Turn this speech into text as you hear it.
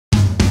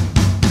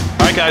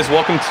right, guys,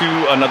 welcome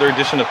to another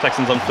edition of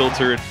Texans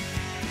Unfiltered.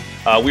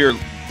 We are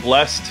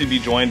blessed to be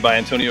joined by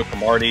Antonio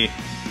Cromartie.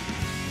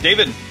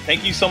 David,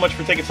 thank you so much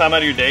for taking time out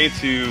of your day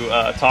to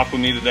talk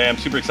with me today. I'm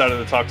super excited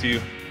to talk to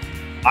you.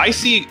 I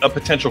see a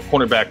potential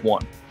cornerback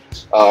one.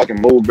 Can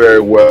move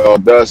very well,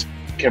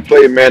 can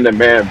play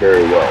man-to-man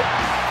very well.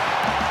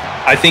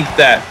 I think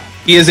that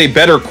he is a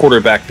better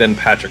quarterback than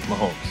Patrick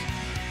Mahomes.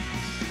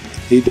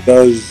 He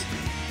does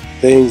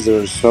things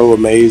that are so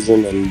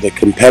amazing, and the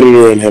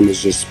competitor in him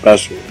is just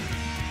special.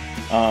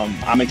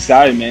 I'm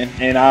excited, man,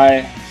 and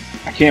I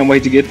can't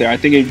wait to get there. I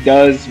think it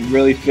does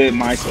really fit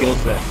my skill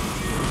set.